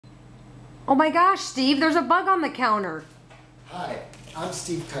Oh my gosh, Steve, there's a bug on the counter. Hi, I'm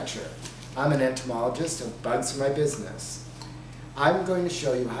Steve Kutcher. I'm an entomologist and bugs are my business. I'm going to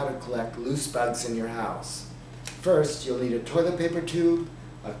show you how to collect loose bugs in your house. First, you'll need a toilet paper tube,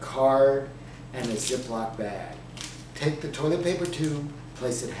 a card, and a ziploc bag. Take the toilet paper tube,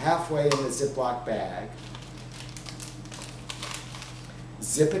 place it halfway in the ziploc bag,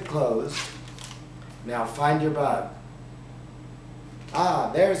 zip it closed. Now find your bug.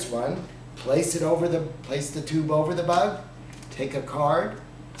 Ah, there's one. Place the tube over the bug, take a card,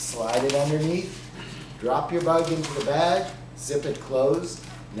 slide it underneath, drop your bug into the bag, zip it closed.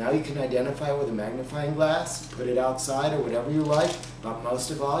 Now you can identify with a magnifying glass, put it outside or whatever you like, but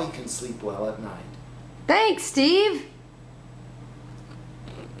most of all, you can sleep well at night. Thanks, Steve.